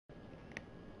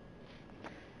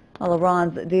Well,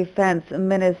 Iran's defense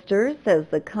minister says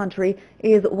the country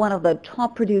is one of the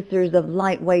top producers of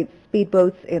lightweight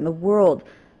speedboats in the world,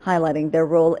 highlighting their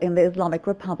role in the Islamic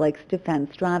Republic's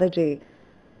defense strategy.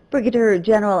 Brigadier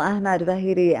General Ahmad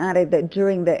Vahidi added that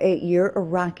during the 8-year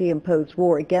Iraqi-imposed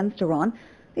war against Iran,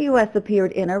 the U.S.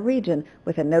 appeared in a region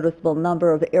with a noticeable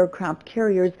number of aircraft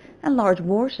carriers and large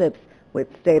warships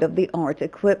with state-of-the-art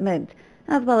equipment,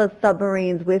 as well as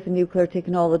submarines with nuclear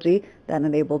technology that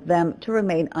enabled them to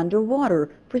remain underwater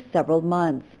for several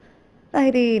months.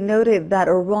 Vahidi noted that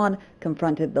Iran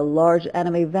confronted the large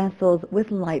enemy vessels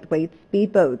with lightweight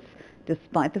speedboats.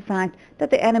 Despite the fact that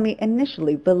the enemy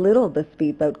initially belittled the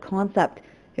speedboat concept,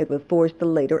 it was forced to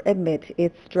later admit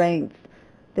its strengths.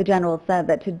 The general said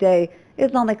that today,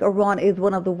 Islamic Iran is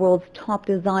one of the world's top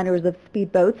designers of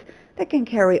speedboats that can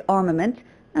carry armament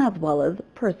as well as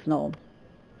personnel.